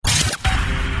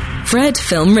Fred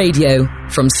Film Radio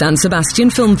from San Sebastian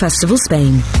Film Festival,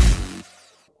 Spain.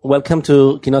 Welcome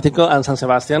to Quinótico and San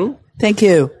Sebastian. Thank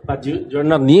you. But you're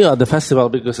not new at the festival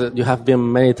because you have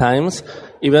been many times.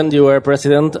 Even you were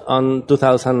president on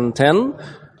 2010,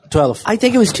 12. I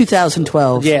think it was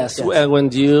 2012. Yes. When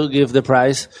you give the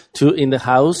prize to In the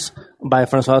House by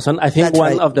François Ozon. I think That's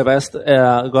one right. of the best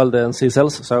Golden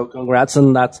Sisels. So congrats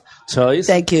on that choice.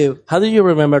 Thank you. How do you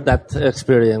remember that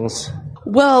experience?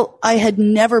 Well, I had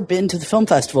never been to the film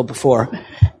festival before,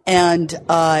 and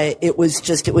it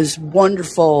was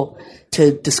wonderful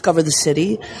to discover the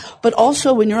city. But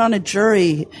also, when you're on a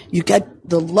jury, you get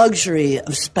the luxury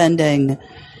of spending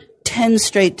 10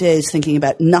 straight days thinking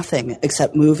about nothing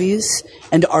except movies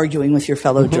and arguing with your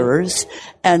fellow jurors,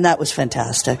 and that was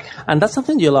fantastic. And that's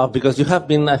something you love because you have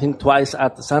been, I think, twice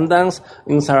at Sundance,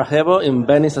 in Sarajevo, in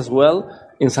Venice as well,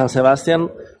 in San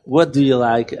Sebastian. What do you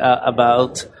like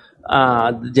about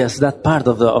just that part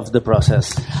of the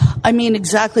process? I mean,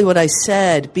 exactly what I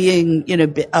said. Being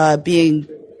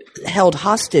held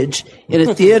hostage in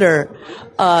a theater,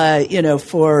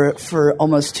 for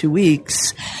almost 2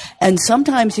 weeks, and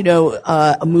sometimes,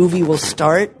 a movie will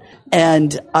start,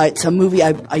 and it's a movie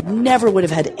I never would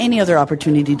have had any other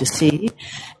opportunity to see,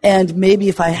 and maybe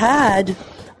if I had,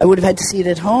 I would have had to see it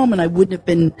at home, and I wouldn't have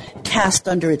been cast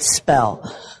under its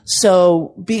spell.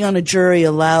 So being on a jury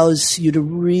allows you to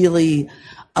really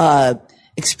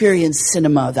experience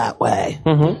cinema that way.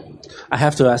 Mm-hmm. I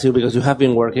have to ask you, because you have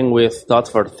been working with Todd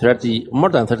for more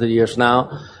than 30 years now.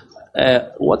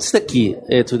 What's the key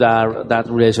to that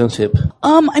relationship?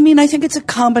 I think it's a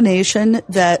combination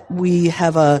that we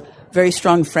have a very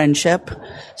strong friendship.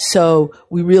 So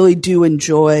we really do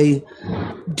enjoy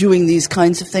doing these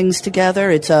kinds of things together.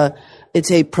 It's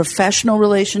a professional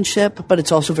relationship, but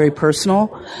it's also very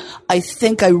personal. I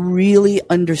think I really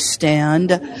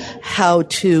understand how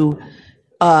to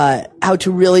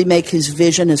really make his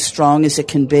vision as strong as it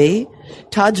can be.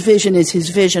 Todd's vision is his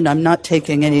vision. I'm not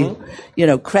taking any,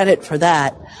 credit for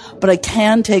that, but I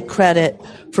can take credit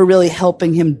for really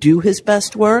helping him do his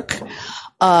best work.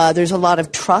 There's a lot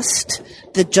of trust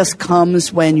that just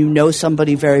comes when you know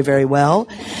somebody very, very well.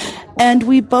 And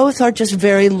we both are just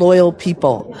very loyal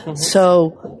people.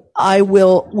 So we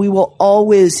will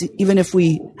always, even if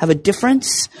we have a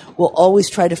difference, we'll always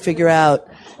try to figure out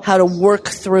how to work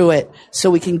through it so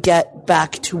we can get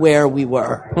back to where we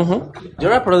were. Mm-hmm.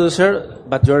 You're a producer,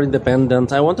 but you're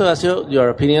independent. I want to ask you your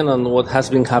opinion on what has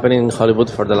been happening in Hollywood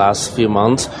for the last few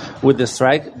months with the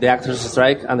strike, the actors'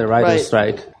 strike, and the writers'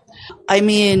 strike. I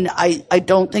mean, I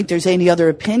don't think there's any other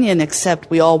opinion except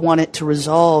we all want it to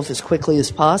resolve as quickly as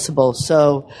possible.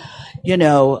 So,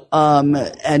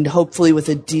 and hopefully with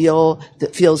a deal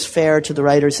that feels fair to the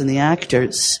writers and the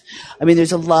actors. I mean,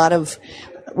 there's a lot of,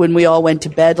 when we all went to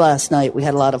bed last night, we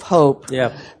had a lot of hope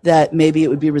that maybe it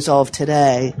would be resolved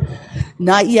today.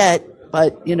 Not yet,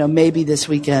 but, maybe this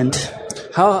weekend.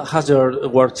 How has your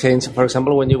work changed, for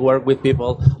example, when you work with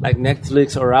people like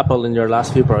Netflix or Apple in your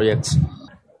last few projects?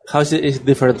 How is it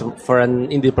different for an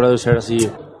indie producer as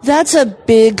you? That's a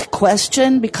big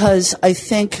question because I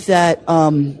think that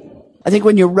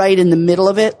when you're right in the middle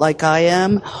of it, like I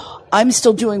am, I'm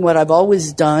still doing what I've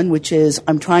always done, which is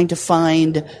I'm trying to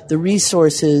find the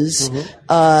resources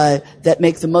that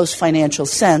make the most financial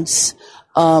sense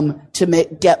to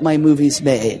get my movies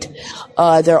made.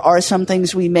 There are some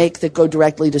things we make that go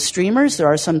directly to streamers. There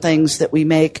are some things that we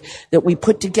make that we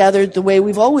put together the way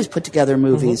we've always put together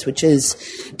movies, which is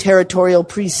territorial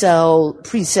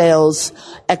pre-sales,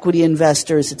 equity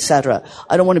investors, etc.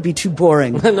 I don't want to be too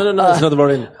boring. No, it's not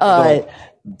boring.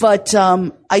 But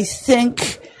I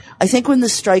think when the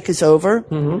strike is over,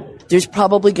 there's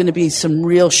probably going to be some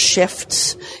real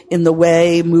shifts in the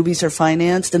way movies are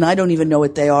financed, and I don't even know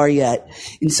what they are yet.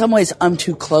 In some ways, I'm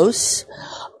too close.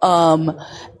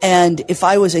 And if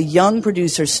I was a young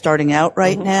producer starting out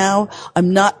right now,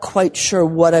 I'm not quite sure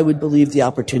what I would believe the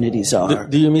opportunities are.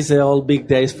 Do you miss the old big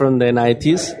days from the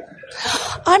 90s?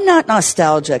 I'm not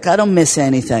nostalgic. I don't miss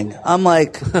anything. I'm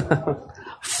like,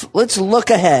 let's look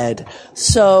ahead.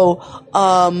 So,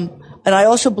 and I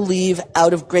also believe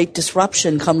out of great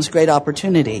disruption comes great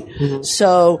opportunity.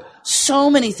 So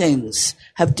many things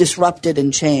have disrupted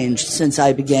and changed since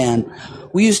I began.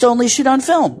 We used to only shoot on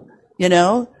film, and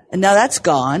now that's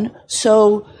gone.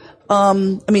 So,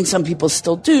 some people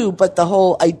still do, but the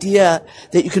whole idea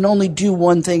that you can only do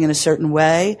one thing in a certain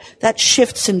way, that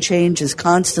shifts and changes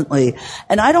constantly.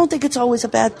 And I don't think it's always a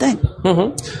bad thing.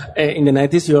 In the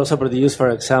 90s, you also produced, for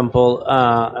example,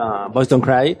 Boys Don't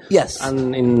Cry. Yes.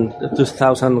 And in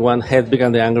 2001, Hedwig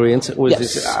and the Angry Inch, which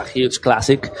is a huge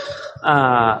classic.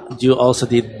 You also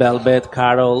did Velvet,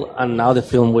 Carol, and now the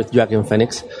film with Joaquin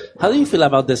Phoenix. How do you feel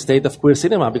about the state of queer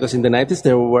cinema? Because in the 90s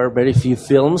there were very few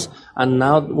films, and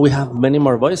now we have many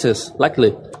more voices,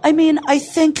 luckily. I mean, I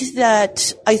think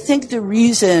the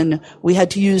reason we had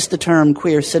to use the term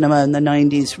queer cinema in the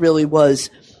 90s really was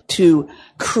to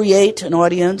create an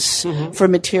audience for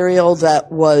material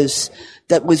that was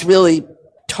really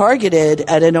targeted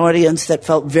at an audience that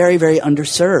felt very, very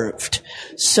underserved.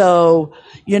 So,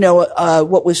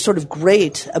 what was sort of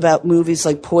great about movies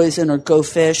like Poison or Go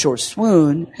Fish or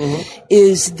Swoon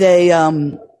is they all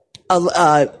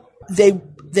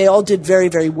did very,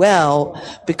 very well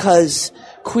because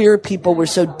queer people were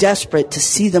so desperate to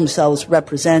see themselves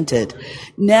represented.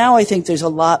 Now I think there's a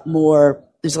lot more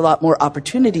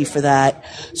opportunity for that.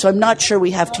 So I'm not sure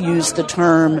we have to use the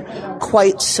term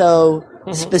quite so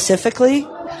specifically.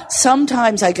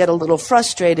 Sometimes I get a little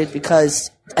frustrated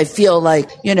because I feel like,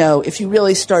 if you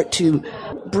really start to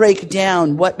break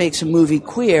down what makes a movie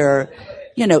queer,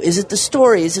 is it the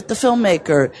story? Is it the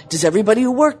filmmaker? Does everybody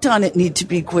who worked on it need to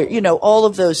be queer? All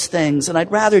of those things. And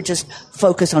I'd rather just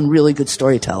focus on really good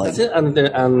storytelling. That's it.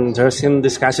 And there's in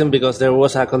discussion because there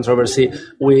was a controversy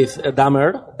with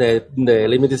Dahmer, the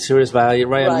limited series by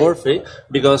Ryan Murphy,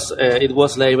 because it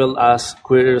was labeled as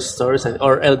queer stories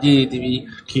or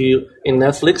LGBTQ in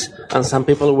Netflix, and some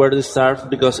people were disturbed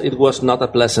because it was not a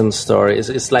pleasant story.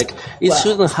 It's like, it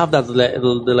shouldn't have that the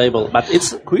label, but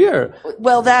it's queer.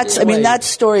 Well, that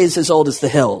story is as old as the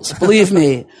hills. Believe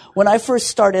me. When I first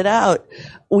started out,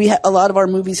 a lot of our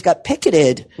movies got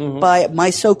picketed by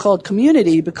my so-called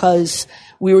community because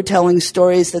we were telling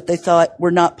stories that they thought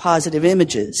were not positive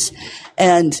images.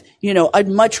 And, I'd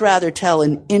much rather tell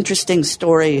an interesting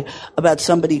story about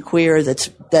somebody queer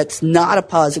that's not a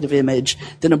positive image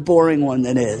than a boring one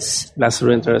that is. That's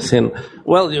really interesting.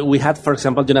 Well, we had, for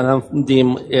example, Jonathan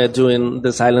Demme doing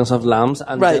The Silence of Lambs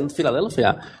and then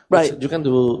Philadelphia. You can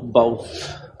do both.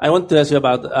 I want to ask you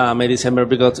about May December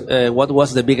because what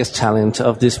was the biggest challenge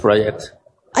of this project?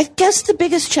 I guess the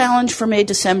biggest challenge for May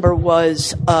December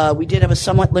was we did have a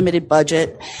somewhat limited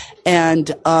budget,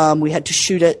 and we had to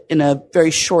shoot it in a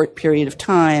very short period of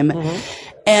time.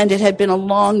 And it had been a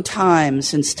long time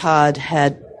since Todd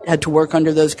had to work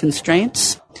under those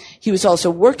constraints. He was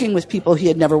also working with people he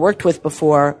had never worked with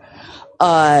before,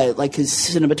 like his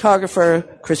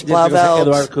cinematographer, Chris Blauvelt.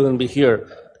 Edward couldn't be here.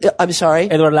 I'm sorry?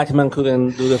 Edward Lachman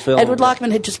couldn't do the film. Edward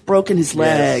Lachman had just broken his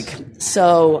leg. Yes.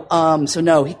 So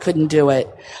no, he couldn't do it.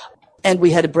 And we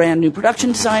had a brand new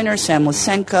production designer, Sam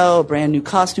Lysenko, a brand new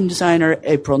costume designer,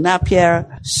 April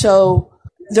Napier. So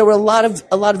there were a lot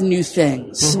of new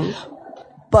things.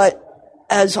 But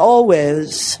as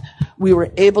always, we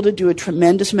were able to do a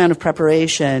tremendous amount of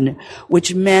preparation,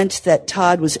 which meant that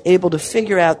Todd was able to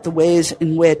figure out the ways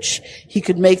in which he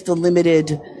could make the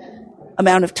limited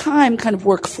amount of time kind of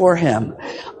work for him.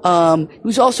 He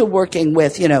was also working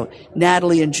with,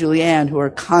 Natalie and Julianne, who are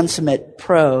consummate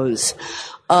pros.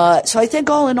 So I think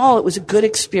all in all, it was a good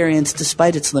experience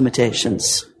despite its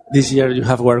limitations. This year you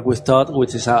have worked with Todd,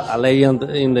 which is a legend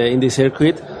in the indie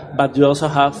circuit, but you also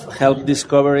have helped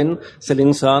discovering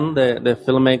Celine Song, the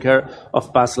filmmaker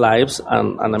of Past Lives,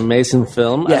 an amazing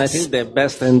film. Yes. And I think the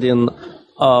best ending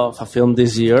of a film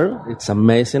this year. It's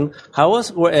amazing. How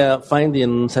was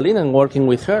finding Celine and working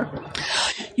with her?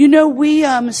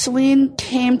 Celine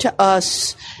came to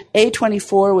us.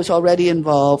 A24 was already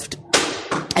involved,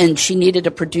 and she needed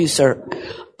a producer.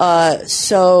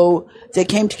 So they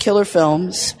came to Killer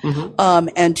Films,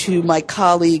 and to my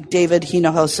colleague David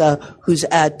Hinojosa, who's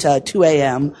at 2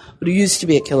 a.m., but who used to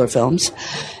be at Killer Films.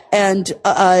 And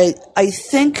I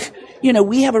think,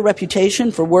 we have a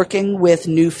reputation for working with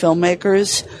new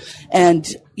filmmakers. And,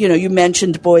 you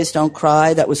mentioned Boys Don't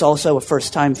Cry. That was also a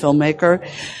first-time filmmaker.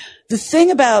 The thing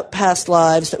about Past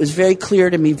Lives that was very clear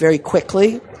to me very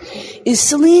quickly is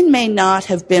Celine may not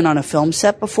have been on a film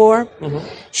set before.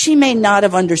 She may not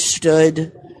have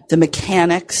understood the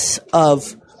mechanics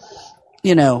of,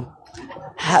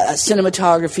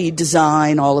 cinematography,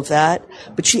 design, all of that.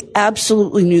 But she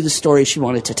absolutely knew the story she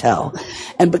wanted to tell.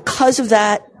 And because of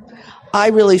that, I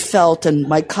really felt, and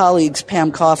my colleagues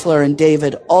Pam Koffler and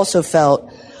David also felt,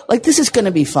 like, this is going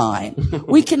to be fine.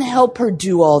 We can help her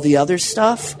do all the other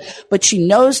stuff, but she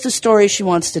knows the story she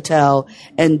wants to tell,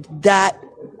 and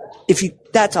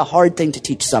that's a hard thing to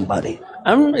teach somebody.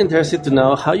 I'm interested to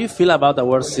know how you feel about the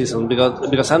award season,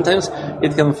 because sometimes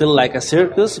it can feel like a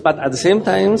circus, but at the same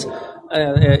time,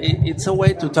 it's a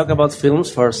way to talk about films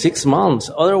for 6 months.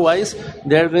 Otherwise,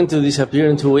 they're going to disappear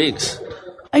in 2 weeks.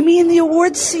 I mean, the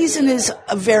awards season is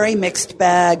a very mixed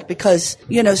bag because,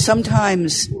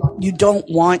 sometimes you don't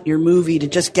want your movie to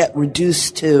just get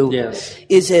reduced to,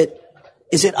 is it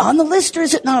is it on the list or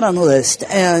is it not on the list?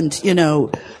 And,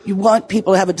 you want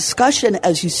people to have a discussion,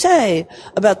 as you say,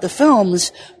 about the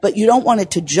films, but you don't want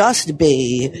it to just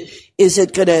be, is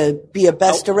it going to be a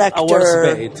best director?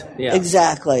 Awards bait. Yeah.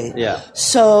 Exactly. Yeah.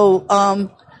 So,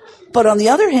 but on the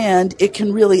other hand, it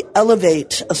can really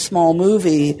elevate a small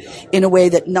movie in a way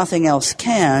that nothing else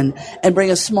can, and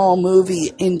bring a small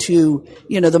movie into,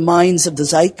 the minds of the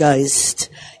zeitgeist,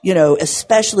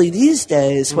 especially these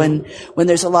days when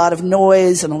there's a lot of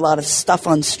noise and a lot of stuff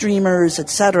on streamers,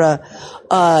 etc.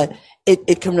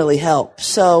 It can really help.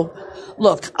 So,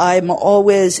 look, I'm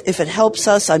always, if it helps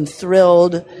us, I'm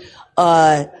thrilled.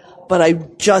 But I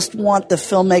just want the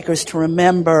filmmakers to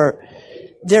remember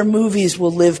their movies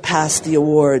will live past the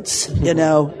awards,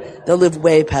 they'll live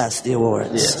way past the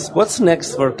awards. Yes. What's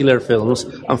next for Killer Films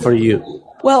and for you?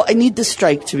 Well, I need the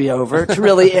strike to be over to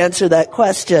really answer that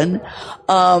question.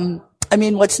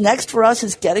 What's next for us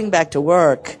is getting back to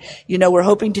work. We're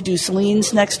hoping to do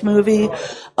Celine's next movie.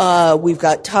 We've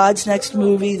got Todd's next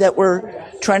movie that we're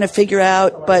trying to figure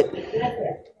out, but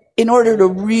in order to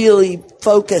really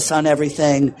focus on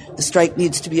everything, the strike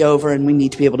needs to be over and we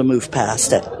need to be able to move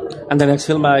past it. And the next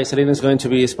film by Celine is going to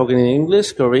be spoken in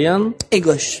English, Korean?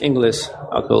 English.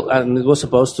 Oh, cool. And it was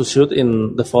supposed to shoot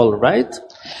in the fall, right?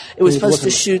 It was supposed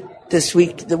to shoot this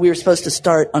week. We were supposed to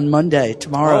start on Monday,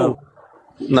 tomorrow. Oh.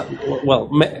 No, well,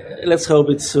 let's hope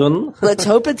it's soon. Let's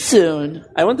hope it's soon.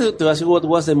 I wanted to ask you, what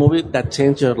was the movie that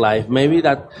changed your life? Maybe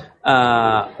that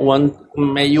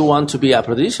made you want to be a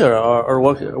producer or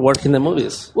work in the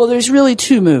movies? Well, there's really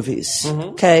two movies,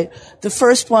 okay? The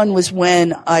first one was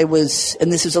when I was,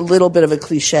 and this is a little bit of a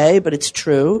cliche, but it's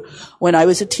true, when I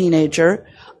was a teenager.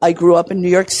 I grew up in New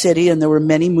York City, and there were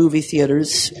many movie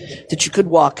theaters that you could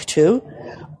walk to.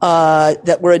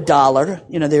 That were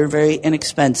 $1. They were very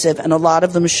inexpensive, and a lot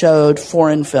of them showed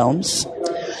foreign films.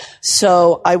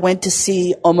 So I went to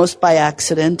see, almost by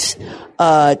accident,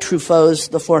 Truffaut's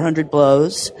The 400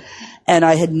 Blows, and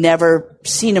I had never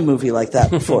seen a movie like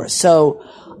that before. So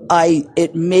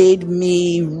it made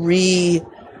me re-examine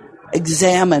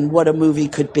what a movie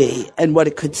could be and what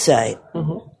it could say.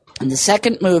 And the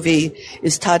second movie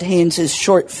is Todd Haynes'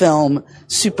 short film,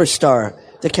 Superstar,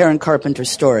 the Karen Carpenter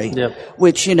story,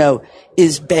 which,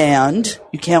 is banned.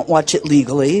 You can't watch it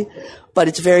legally, but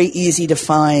it's very easy to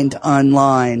find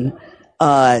online,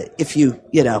 if you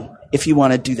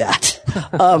want to do that.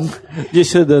 You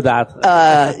should do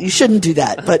that. You shouldn't do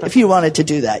that, but if you wanted to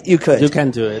do that, you could. You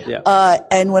can do it, yeah.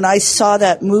 And when I saw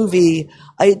that movie,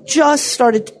 I just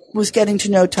was getting to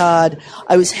know Todd.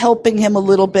 I was helping him a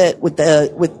little bit with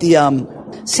the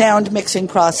sound mixing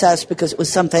process because it was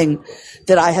something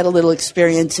that I had a little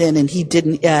experience in and he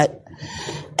didn't yet.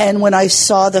 And when I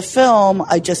saw the film,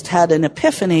 I just had an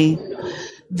epiphany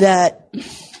that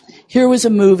here was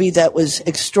a movie that was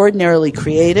extraordinarily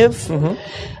creative.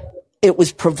 It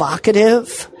was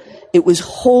provocative. It was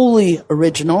wholly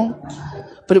original,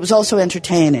 but it was also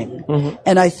entertaining.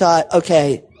 And I thought,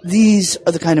 okay, these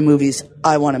are the kind of movies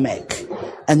I want to make.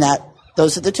 And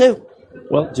those are the two.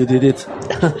 Well, you did it.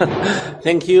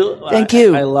 Thank you. Thank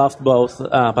you. I loved both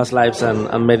Past Lives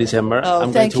and May December. Oh,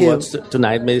 I'm going to watch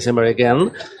tonight May December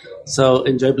again. So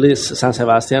enjoy, please, San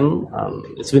Sebastian.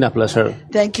 It's been a pleasure.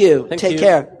 Thank you. Take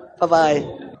care. Bye-bye.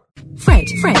 Fred,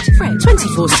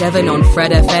 24/7 on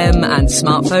Fred FM and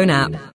smartphone app.